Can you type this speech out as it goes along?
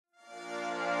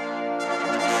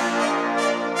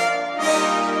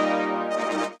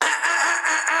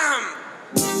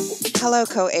Hello,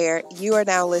 Co Air. You are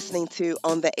now listening to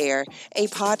On the Air, a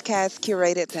podcast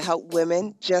curated to help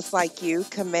women just like you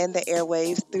command the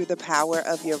airwaves through the power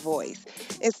of your voice.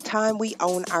 It's time we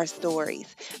own our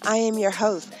stories. I am your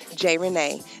host, Jay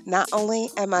Renee. Not only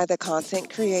am I the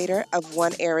content creator of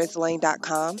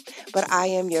OneAirislane.com, but I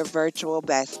am your virtual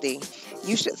bestie.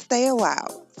 You should stay a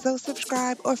while, so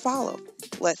subscribe or follow.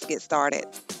 Let's get started.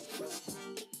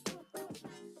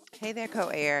 Hey there, Co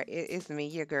Air. It is me,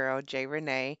 your girl, Jay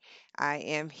Renee. I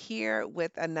am here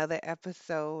with another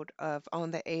episode of On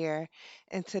the Air.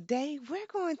 And today we're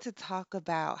going to talk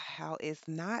about how it's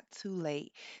not too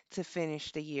late to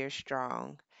finish the year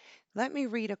strong. Let me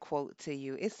read a quote to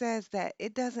you. It says that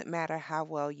it doesn't matter how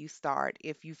well you start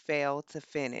if you fail to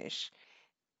finish.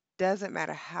 Doesn't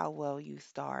matter how well you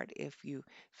start if you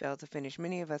fail to finish.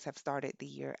 Many of us have started the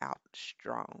year out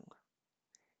strong.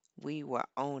 We were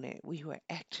on it. We were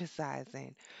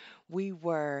exercising. We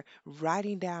were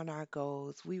writing down our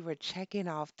goals. We were checking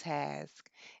off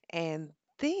tasks. And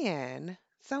then,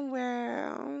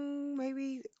 somewhere,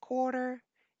 maybe quarter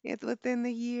is within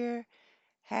the year,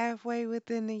 halfway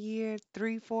within the year,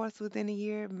 three-fourths within the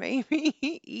year, maybe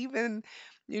even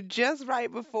just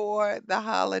right before the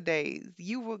holidays,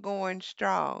 you were going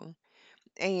strong.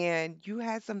 And you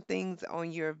had some things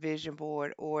on your vision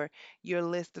board or your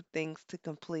list of things to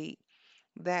complete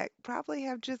that probably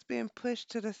have just been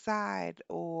pushed to the side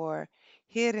or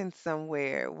hidden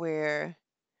somewhere where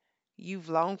you've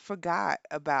long forgot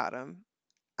about them.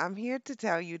 I'm here to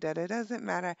tell you that it doesn't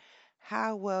matter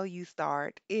how well you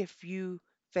start if you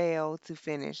fail to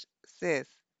finish. Sis,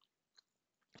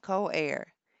 co-air.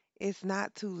 It's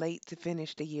not too late to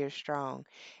finish the year strong.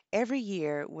 Every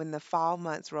year, when the fall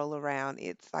months roll around,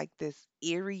 it's like this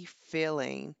eerie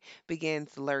feeling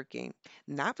begins lurking.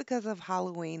 Not because of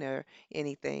Halloween or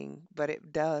anything, but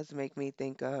it does make me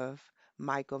think of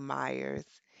Michael Myers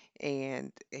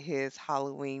and his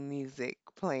Halloween music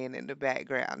playing in the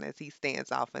background as he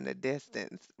stands off in the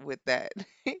distance with that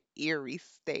eerie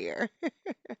stare.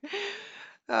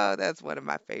 Oh, that's one of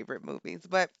my favorite movies.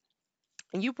 But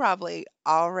you probably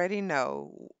already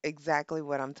know exactly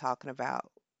what I'm talking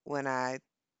about when I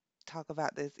talk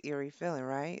about this eerie feeling,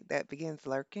 right? That begins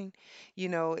lurking.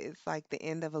 It's like the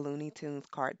end of a Looney Tunes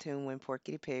cartoon when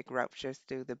Porky the Pig ruptures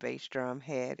through the bass drum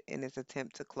head in his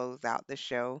attempt to close out the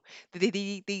show.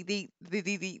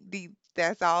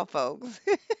 That's all, folks.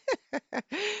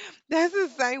 That's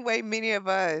the same way many of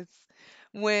us,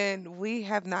 when we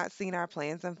have not seen our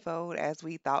plans unfold as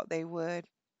we thought they would,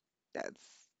 that's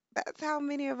that's how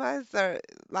many of us are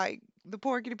like the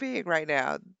Porky the Pig right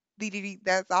now.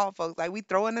 That's all, folks. Like, we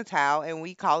throw in the towel and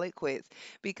we call it quits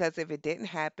because if it didn't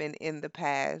happen in the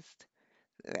past,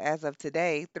 as of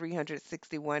today,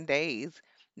 361 days,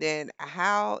 then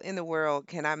how in the world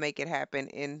can I make it happen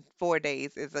in 4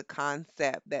 days? Is a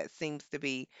concept that seems to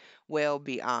be well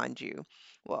beyond you.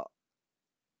 Well,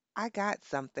 I got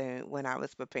something when I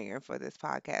was preparing for this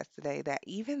podcast today that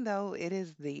even though it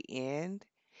is the end,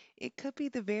 it could be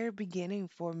the very beginning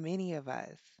for many of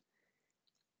us.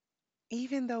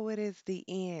 Even though it is the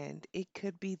end, it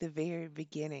could be the very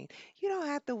beginning. You don't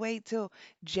have to wait till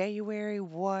January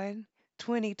 1,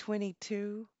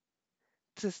 2022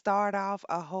 to start off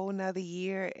a whole nother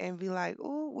year and be like,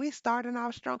 oh, we're starting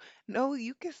off strong. No,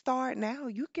 you can start now.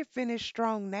 You can finish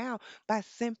strong now by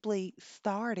simply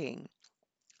starting.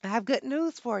 I have good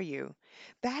news for you.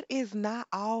 That is not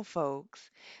all,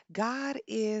 folks. God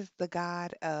is the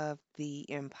God of the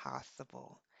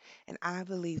impossible. And I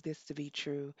believe this to be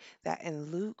true that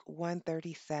in Luke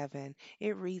 137,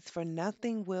 it reads, "For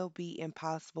nothing will be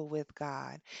impossible with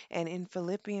God." And in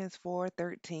Philippians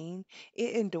 4:13,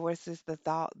 it endorses the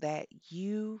thought that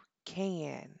you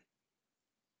can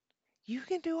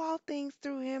do all things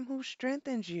through him who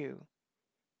strengthens you.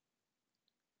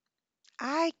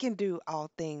 I can do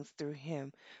all things through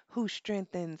him who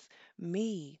strengthens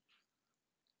me.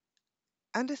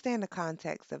 Understand the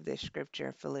context of this scripture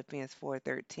in Philippians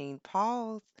 4:13.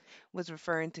 Paul was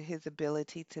referring to his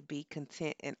ability to be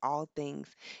content in all things,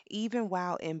 even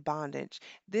while in bondage.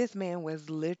 This man was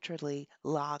literally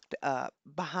locked up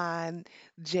behind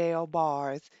jail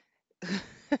bars.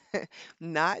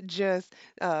 Not just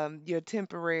your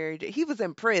temporary. He was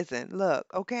in prison. Look,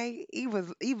 okay, he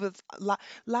was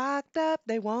locked up.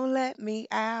 They won't let me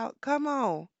out. Come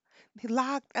on, he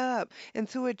locked up, and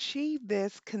to achieve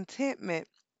this contentment,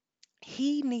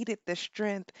 he needed the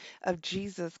strength of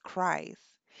Jesus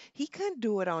Christ. He couldn't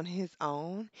do it on his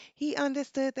own. He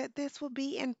understood that this would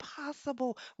be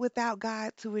impossible without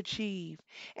God to achieve.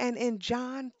 And in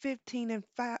John 15 and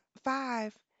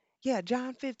 5, yeah,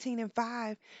 John 15 and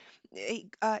 5,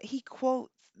 he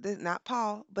quotes not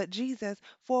Paul, but Jesus,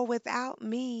 for without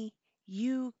me,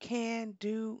 you can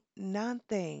do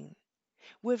nothing.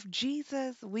 With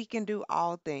Jesus, we can do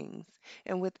all things.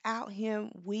 And without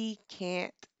him, we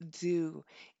can't do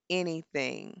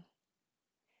anything.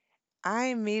 I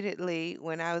immediately,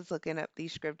 when I was looking up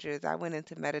these scriptures, I went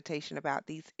into meditation about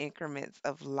these increments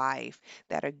of life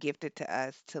that are gifted to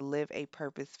us to live a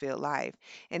purpose filled life.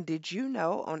 And did you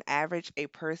know, on average, a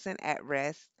person at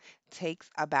rest takes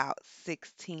about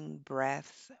 16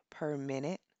 breaths per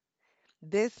minute?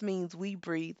 This means we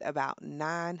breathe about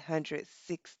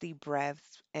 960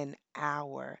 breaths an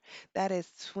hour. That is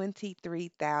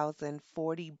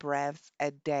 23,040 breaths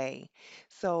a day.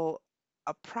 So,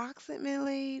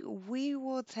 approximately, we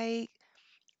will take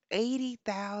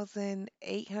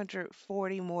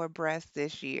 80,840 more breaths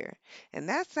this year. And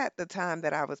that's at the time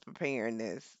that I was preparing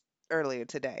this earlier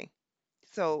today.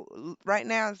 So, right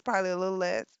now, it's probably a little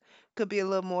less. Could be a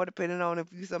little more depending on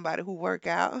if you're somebody who work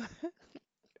out.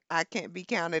 I can't be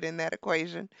counted in that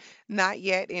equation. Not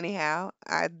yet, anyhow.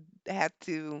 I had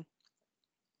to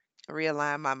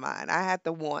realign my mind. I had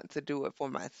to want to do it for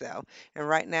myself. And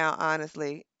right now,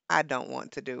 honestly, I don't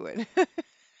want to do it.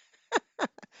 I'm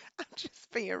just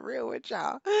being real with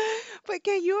y'all. But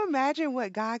can you imagine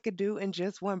what God could do in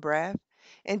just one breath?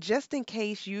 And just in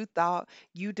case you thought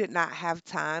you did not have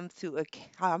time to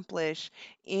accomplish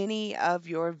any of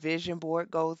your vision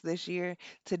board goals this year,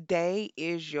 today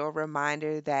is your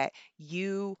reminder that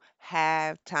you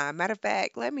have time. Matter of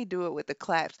fact, let me do it with the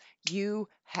claps. You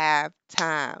have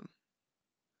time.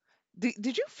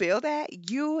 Did you feel that?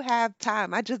 You have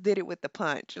time. I just did it with the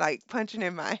punch, like punching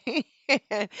in my hand.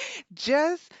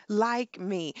 Just like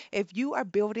me. If you are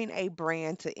building a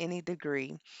brand to any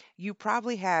degree, you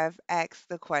probably have asked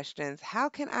the questions, how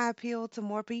can I appeal to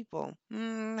more people?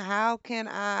 How can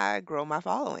I grow my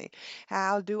following?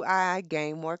 How do I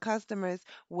gain more customers?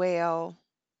 Well,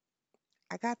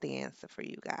 I got the answer for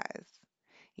you guys.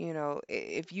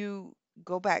 If you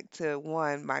go back to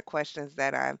one, my questions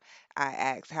that I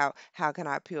asked, how can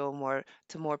I appeal more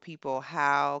to more people?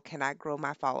 How can I grow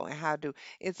my following?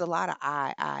 It's a lot of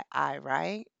I,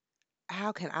 right?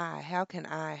 How can I? How can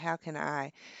I? How can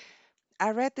I?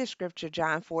 I read this scripture,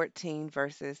 John 14,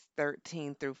 verses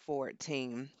 13 through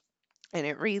 14. And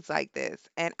it reads like this: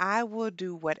 And I will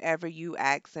do whatever you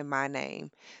ask in my name,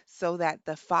 so that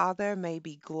the Father may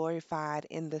be glorified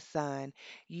in the Son.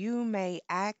 You may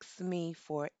ask me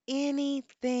for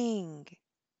anything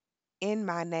in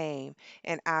my name,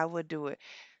 and I will do it.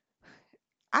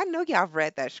 I know y'all have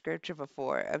read that scripture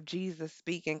before of Jesus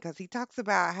speaking because he talks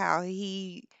about how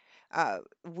we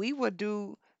will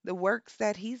do the works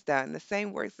that he's done, the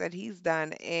same works that he's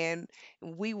done, and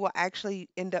we will actually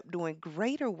end up doing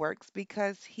greater works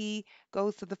because he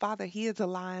goes to the Father. He is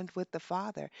aligned with the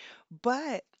Father.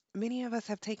 But many of us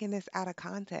have taken this out of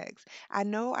context. I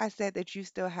know I said that you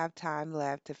still have time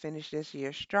left to finish this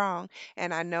year strong,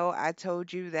 and I know I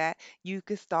told you that you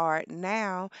could start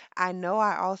now. I know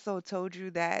I also told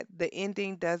you that the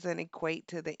ending doesn't equate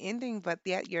to the ending, but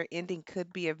yet your ending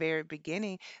could be a very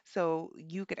beginning. So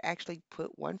you could actually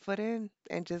put one foot in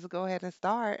and just go ahead and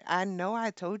start. I know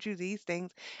I told you these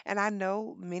things, and I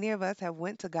know many of us have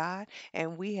went to God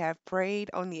and we have prayed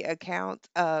on the account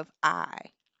of I.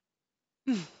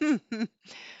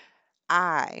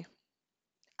 I.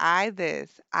 I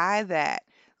this, I that.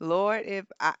 Lord, if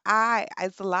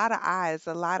it's a lot of I, it's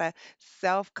a lot of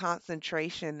self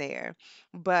concentration there.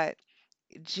 But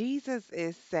Jesus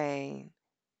is saying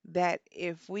that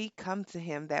if we come to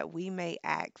him, that we may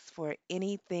ask for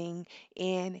anything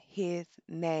in his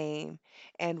name,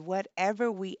 and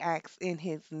whatever we ask in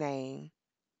his name,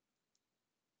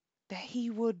 that he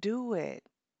will do it.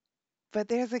 But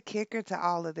there's a kicker to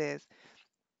all of this.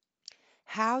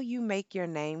 How you make your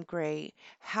name great,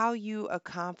 how you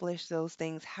accomplish those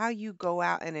things, how you go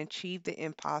out and achieve the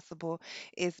impossible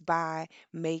is by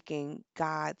making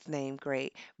God's name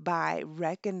great, by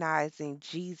recognizing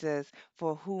Jesus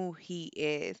for who he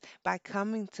is, by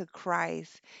coming to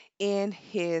Christ in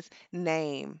his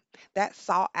name. That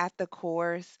sought after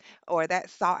course or that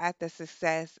sought after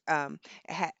success,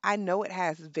 I know it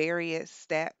has various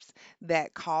steps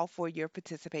that call for your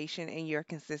participation and your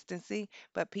consistency,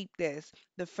 but peep this: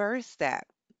 the first step,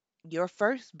 your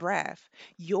first breath,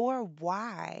 your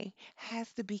why has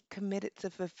to be committed to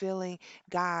fulfilling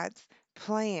God's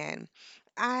plan.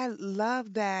 I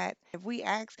love that if we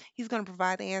ask, He's going to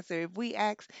provide the answer. If we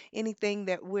ask anything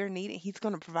that we're needing, He's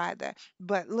going to provide that.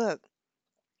 But look,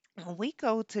 when we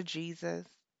go to Jesus,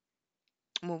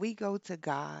 when we go to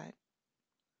God,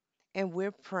 and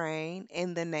we're praying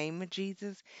in the name of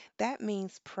Jesus, that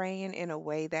means praying in a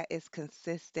way that is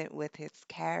consistent with his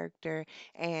character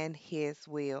and his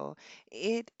will.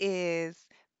 It is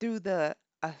through the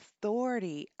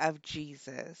authority of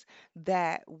Jesus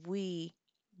that we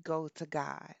go to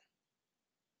God.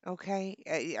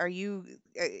 Okay? Are you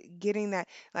getting that?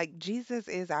 Like, Jesus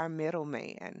is our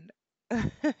middleman.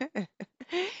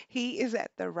 He is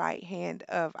at the right hand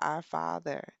of our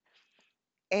Father.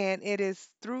 And it is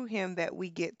through him that we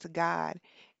get to God.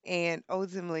 And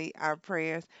ultimately, our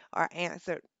prayers are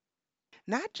answered,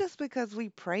 not just because we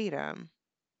prayed them,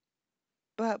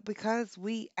 but because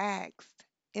we asked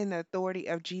in the authority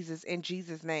of Jesus in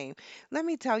Jesus' name. Let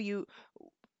me tell you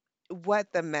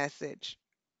what the message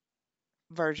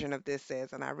version of this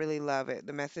says, and I really love it.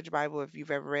 The Message Bible, if you've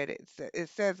ever read it, it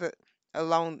says it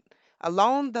along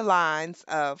along the lines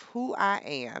of who I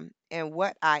am and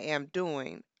what I am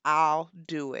doing, I'll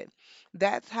do it.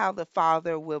 That's how the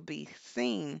Father will be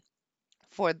seen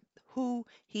for who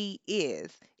he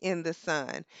is in the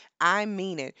Son. I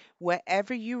mean it.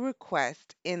 Whatever you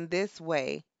request in this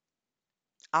way,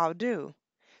 I'll do.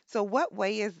 So, what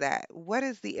way is that? What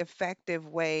is the effective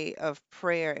way of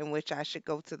prayer in which I should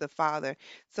go to the Father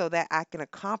so that I can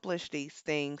accomplish these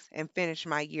things and finish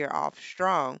my year off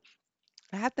strong?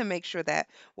 I have to make sure that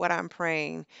what I'm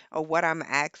praying or what I'm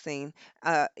asking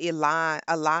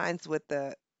aligns with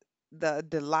the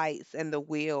delights and the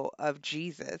will of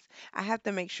Jesus. I have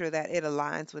to make sure that it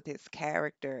aligns with his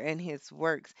character and his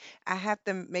works. I have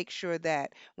to make sure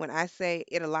that when I say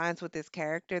it aligns with his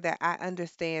character, that I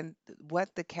understand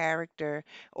what the character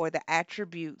or the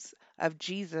attributes of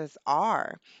Jesus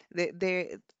are. There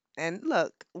and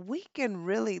look, we can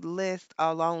really list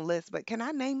a long list, but can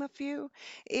I name a few?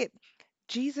 It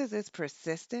Jesus is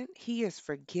persistent, he is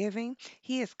forgiving,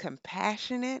 he is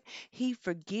compassionate, he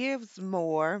forgives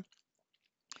more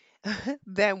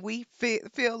that we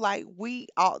feel like we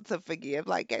ought to forgive.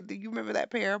 Like, do you remember that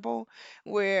parable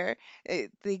where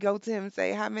they go to him and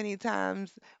say, "How many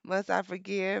times must I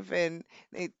forgive?" And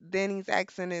then he's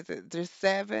asking, "Is it just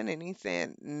seven?" And he's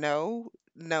saying, "No,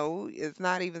 no, it's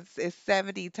not even. It's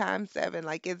 70 times seven.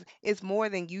 Like it's more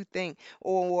than you think."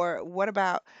 Or what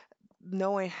about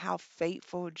knowing how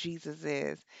faithful Jesus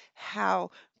is, how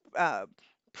uh,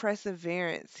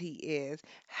 perseverance he is,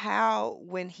 how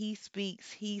when he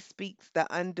speaks the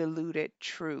undiluted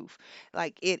truth.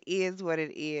 Like it is what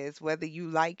it is, whether you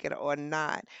like it or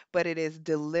not, but it is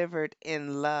delivered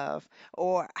in love.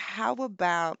 Or how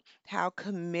about how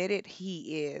committed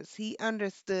he is? He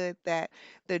understood that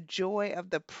the joy of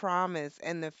the promise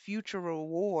and the future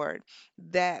reward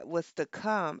that was to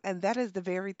come. And that is the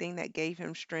very thing that gave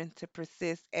him strength to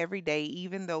persist every day,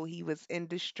 even though he was in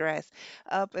distress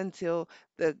up until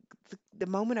the, the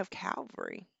moment of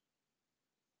Calvary.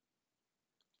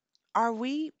 Are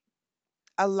we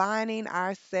aligning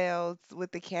ourselves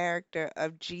with the character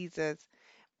of Jesus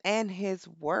and his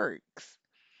works?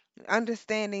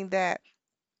 Understanding that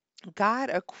God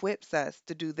equips us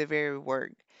to do the very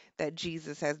work that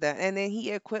Jesus has done. And then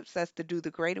he equips us to do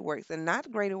the greater works, and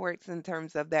not greater works in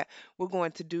terms of that we're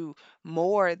going to do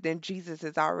more than Jesus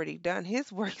has already done.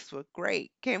 His works were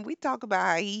great. Can we talk about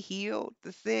how he healed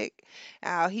the sick,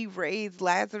 how he raised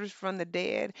Lazarus from the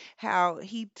dead, how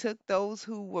he took those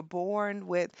who were born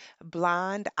with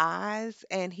blind eyes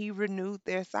and he renewed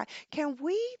their sight? Can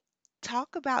we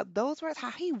talk about those words,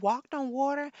 how he walked on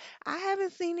water? I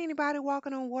haven't seen anybody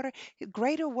walking on water.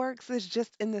 Greater works is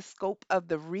just in the scope of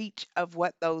the reach of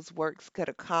what those works could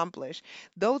accomplish.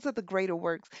 Those are the greater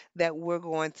works that we're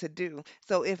going to do.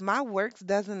 So if my works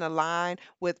doesn't align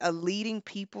with a leading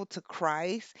people to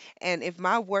Christ, and if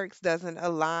my works doesn't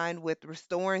align with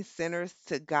restoring sinners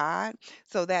to God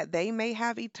so that they may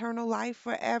have eternal life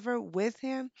forever with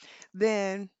him,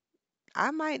 then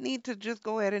I might need to just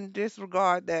go ahead and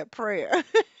disregard that prayer.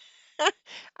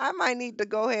 I might need to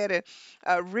go ahead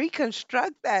and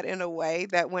reconstruct that in a way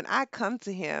that when I come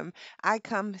to him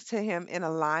in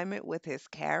alignment with his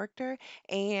character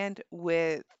and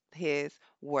with his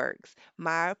works.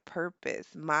 My purpose,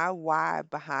 my why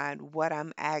behind what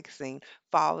I'm asking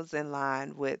falls in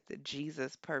line with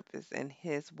Jesus' purpose and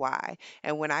his why.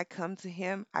 And when I come to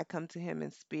him, I come to him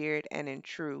in spirit and in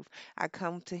truth. I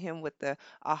come to him with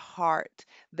a heart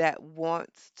that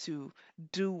wants to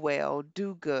do well,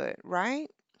 do good, right?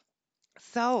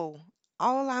 So,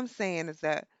 all I'm saying is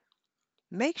that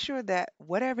make sure that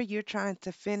whatever you're trying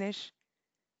to finish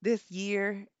this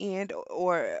year end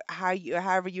or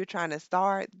however you're trying to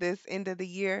start this end of the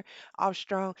year off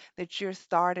strong, that you're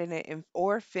starting it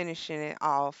or finishing it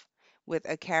off with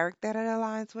a character that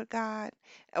aligns with God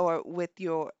or with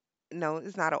your no,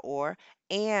 it's not a or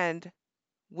and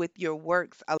with your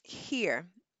works. Here,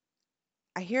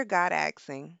 I hear God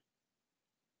asking,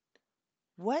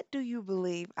 what do you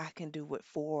believe I can do with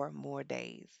 4 more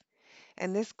days?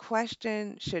 And this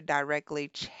question should directly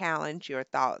challenge your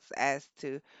thoughts as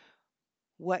to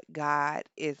what God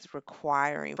is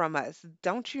requiring from us.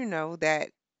 Don't you know that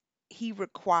He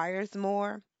requires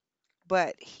more,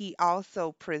 but He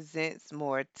also presents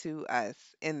more to us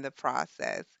in the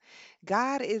process?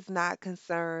 God is not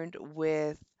concerned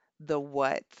with the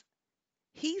what.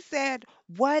 He said,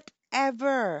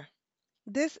 whatever.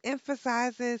 This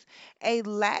emphasizes a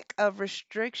lack of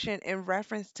restriction in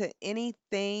reference to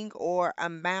anything or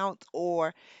amount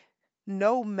or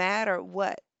no matter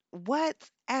what.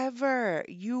 Whatever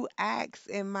you ask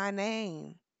in my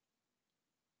name,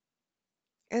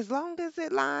 as long as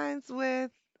it lines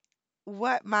with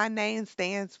what my name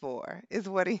stands for, is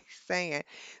what he's saying.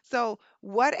 So,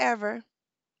 whatever,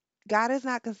 God is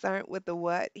not concerned with the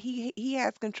what. He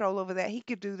has control over that. He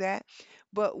could do that.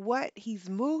 But what he's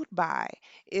moved by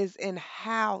is in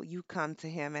how you come to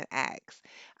him and ask.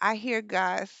 I hear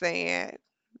God saying,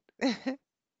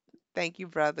 thank you,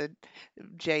 brother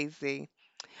Jay-Z.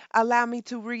 Allow me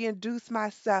to reintroduce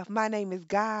myself. My name is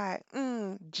God.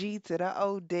 G to the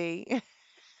O-D.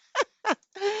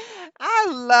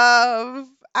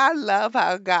 I love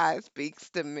how God speaks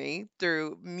to me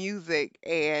through music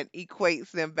and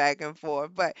equates them back and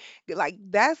forth. But like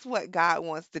that's what God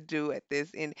wants to do at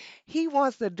this and he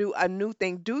wants to do a new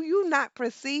thing. Do you not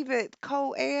perceive it,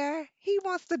 co-air? He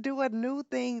wants to do a new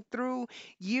thing through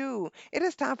you. It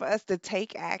is time for us to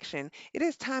take action. It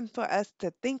is time for us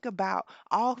to think about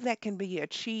all that can be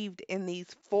achieved in these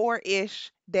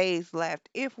 4-ish days left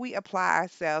if we apply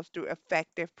ourselves through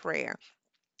effective prayer.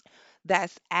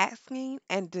 That's asking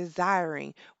and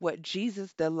desiring what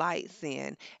Jesus delights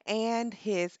in and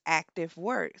his active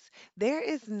works. There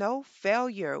is no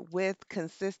failure with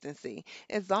consistency.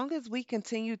 As long as we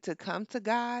continue to come to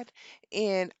God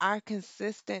in our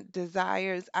consistent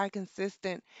desires, our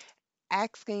consistent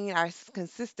asking, our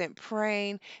consistent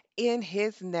praying in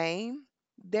His name,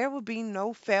 there will be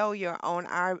no failure on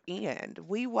our end.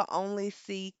 We will only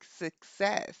seek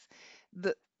success.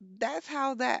 The, that's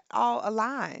how that all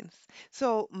aligns.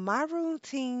 So, my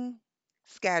routine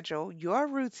schedule, your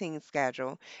routine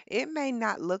schedule, it may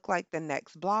not look like the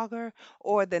next blogger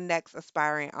or the next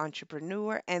aspiring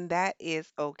entrepreneur, and that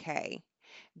is okay.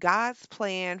 God's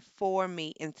plan for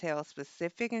me entails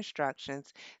specific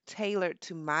instructions tailored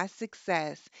to my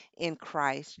success in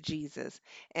Christ Jesus.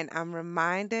 And I'm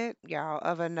reminded, y'all,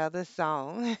 of another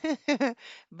song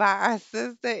by our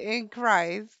sister in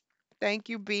Christ. Thank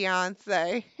you,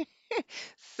 Beyonce.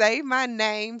 Say my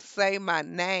name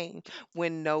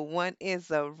when no one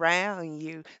is around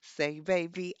you. Say,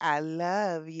 baby, I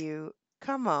love you.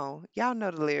 Come on. Y'all know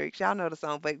the lyrics, y'all know the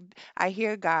song, but I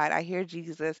hear God, I hear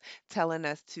Jesus telling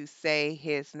us to say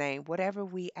his name, whatever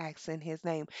we ask in his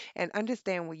name. And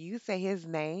understand when you say his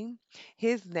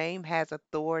name has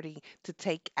authority to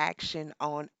take action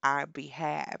on our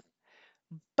behalf.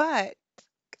 But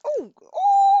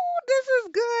this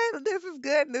is good. This is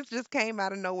good. This just came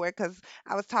out of nowhere because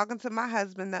I was talking to my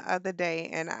husband the other day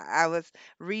and I was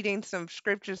reading some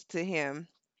scriptures to him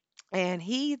and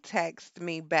he texted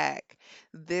me back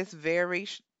this very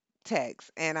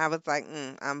text and I was like,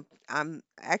 I'm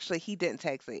actually he didn't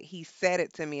text it. He said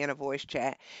it to me in a voice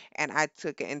chat and I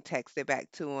took it and texted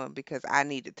back to him because I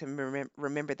needed to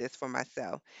remember this for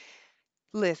myself.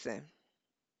 Listen,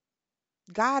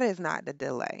 God is not the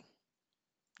delay.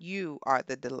 You are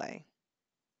the delay.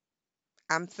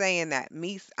 I'm saying that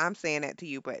to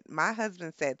you, but my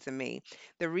husband said to me,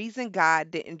 the reason God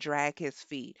didn't drag his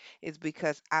feet is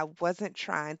because I wasn't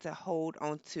trying to hold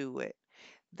on to it.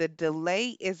 The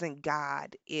delay isn't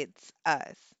God, it's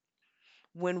us.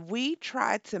 When we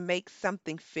try to make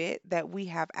something fit that we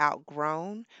have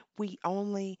outgrown, we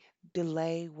only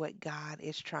delay what God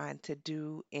is trying to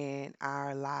do in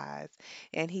our lives.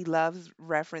 And he loves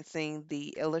referencing the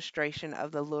illustration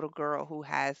of the little girl who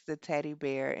has the teddy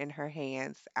bear in her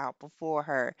hands out before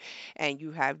her. And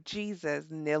you have Jesus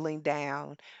kneeling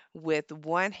down with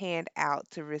one hand out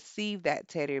to receive that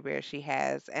teddy bear she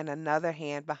has, and another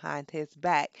hand behind his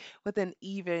back with an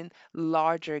even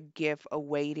larger gift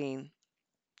awaiting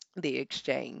the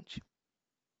exchange.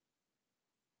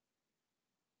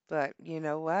 But you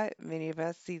know what? Many of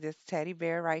us see this teddy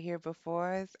bear right here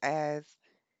before us as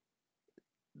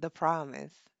the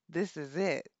promise. This is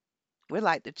it. We're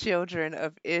like the children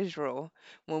of Israel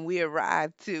when we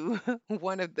arrived to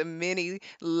one of the many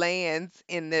lands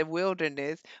in the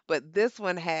wilderness. But this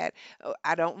one had,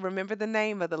 I don't remember the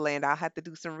name of the land. I'll have to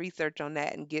do some research on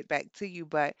that and get back to you.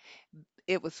 But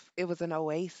it was an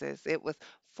oasis. It was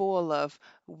full of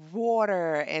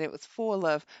water and it was full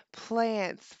of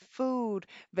plants, food,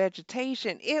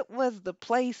 vegetation. It was the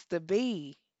place to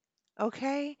be.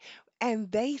 Okay?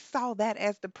 And they saw that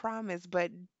as the promise,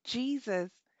 but Jesus,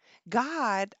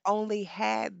 God only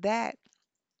had that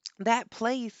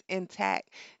place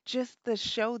intact just to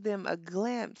show them a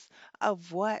glimpse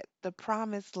of what the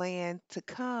promised land to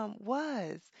come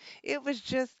was. It was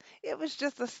just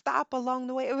a stop along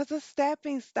the way. It was a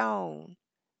stepping stone.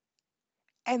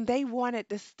 And they wanted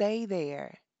to stay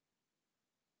there.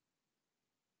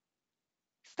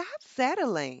 Stop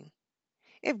settling.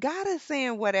 If God is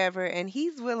saying whatever and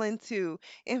he's willing to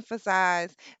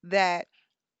emphasize that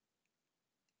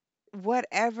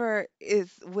whatever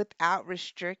is without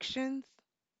restrictions,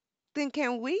 then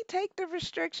can we take the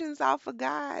restrictions off of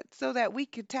God so that we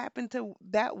could tap into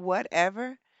that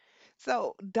whatever?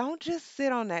 So don't just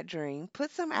sit on that dream,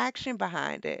 put some action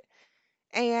behind it.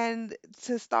 And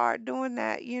to start doing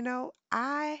that,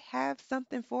 I have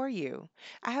something for you.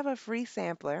 I have a free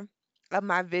sampler of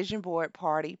my vision board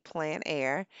party plan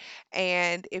air.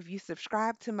 And if you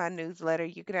subscribe to my newsletter,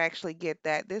 you could actually get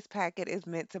that. This packet is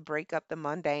meant to break up the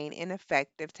mundane,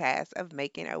 ineffective task of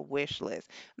making a wish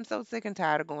list. I'm so sick and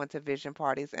tired of going to vision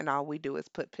parties, and all we do is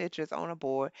put pictures on a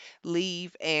board,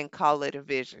 leave, and call it a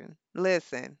vision.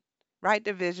 Listen. Write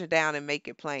the vision down and make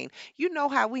it plain. You know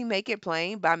how we make it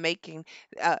plain by making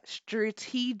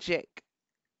strategic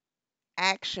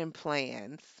action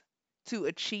plans to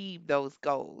achieve those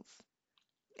goals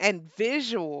and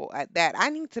visual at that. I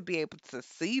need to be able to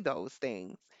see those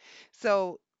things.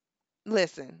 So,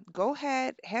 listen, go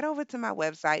ahead, head over to my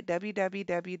website,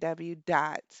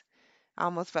 www. I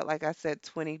almost felt like I said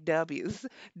 20 W's,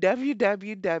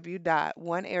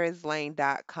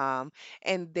 www.onearislane.com.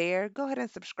 And there, go ahead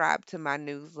and subscribe to my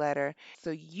newsletter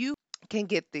so you can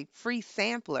get the free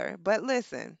sampler. But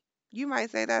listen, you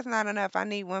might say that's not enough. I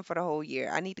need one for the whole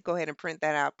year. I need to go ahead and print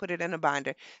that out, put it in a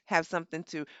binder, have something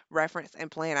to reference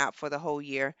and plan out for the whole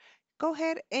year. Go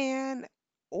ahead and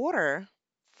order,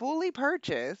 fully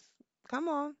purchase. Come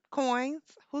on, coins.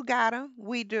 Who got them?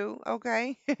 We do,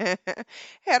 okay?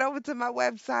 Head over to my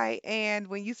website, and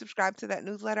when you subscribe to that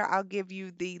newsletter, I'll give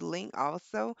you the link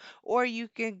also. Or you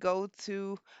can go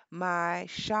to my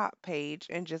shop page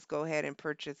and just go ahead and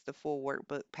purchase the full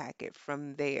workbook packet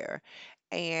from there.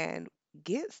 And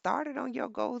get started on your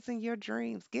goals and your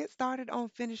dreams. Get started on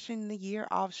finishing the year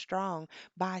off strong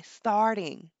by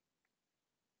starting.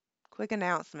 Quick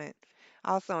announcement.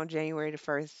 Also on January the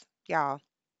 1st, y'all,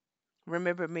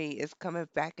 Remember Me is coming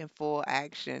back in full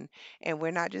action. And we're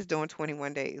not just doing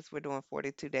 21 days, we're doing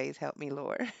 42 days. Help me,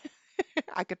 Lord.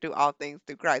 I could do all things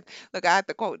through Christ. Look, I have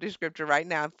to quote this scripture right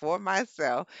now for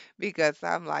myself because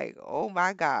I'm like, oh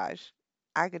my gosh,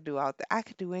 I could do I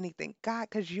could do anything, God,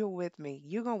 because you're with me.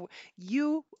 You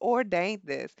ordained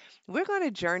this. We're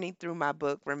gonna journey through my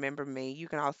book, Remember Me. You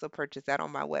can also purchase that on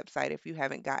my website if you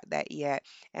haven't got that yet.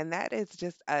 And that is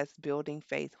just us building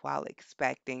faith while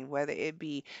expecting, whether it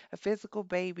be a physical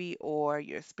baby or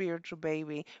your spiritual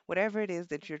baby, whatever it is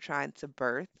that you're trying to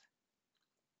birth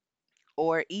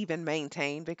or even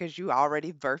maintain because you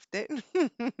already birthed it,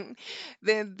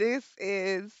 then this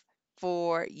is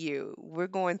for you. We're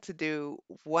going to do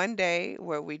one day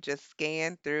where we just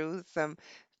scan through some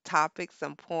topics,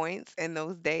 some points in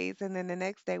those days, and then the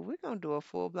next day we're going to do a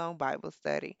full blown Bible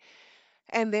study.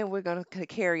 And then we're going to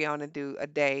carry on and do a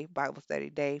day, Bible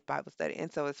study.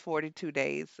 And so it's 42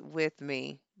 days with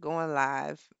me going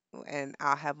live. And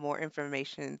I'll have more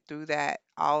information through that,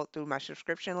 all through my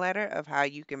subscription letter of how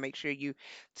you can make sure you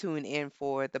tune in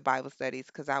for the Bible studies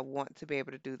because I want to be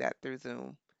able to do that through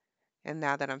Zoom. And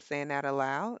now that I'm saying that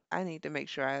aloud, I need to make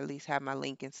sure I at least have my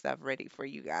link and stuff ready for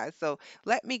you guys. So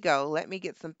let me go. Let me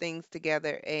get some things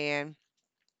together and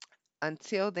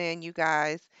until then, you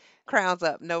guys, crowns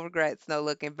up, no regrets, no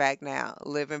looking back now.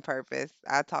 Live in purpose.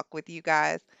 I'll talk with you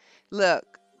guys.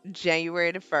 Look,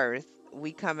 January the 1st,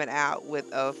 we coming out with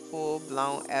a full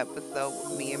blown episode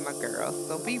with me and my girls.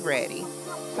 So be ready.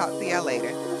 Talk to y'all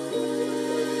later.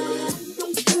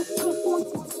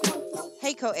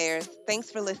 Hey, co heirs.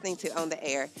 Thanks for listening to On the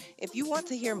Air. If you want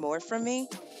to hear more from me,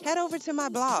 head over to my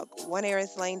blog,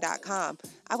 onearislane.com.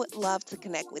 I would love to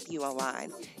connect with you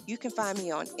online. You can find me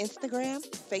on Instagram,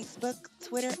 Facebook,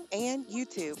 Twitter, and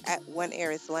YouTube at One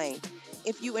Aris Lane.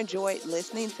 If you enjoyed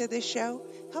listening to this show,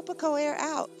 help a co heir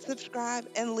out, subscribe,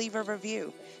 and leave a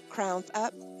review. Crowns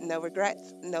up, no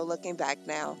regrets, no looking back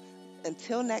now.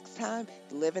 Until next time,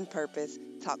 live in purpose.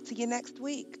 Talk to you next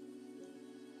week.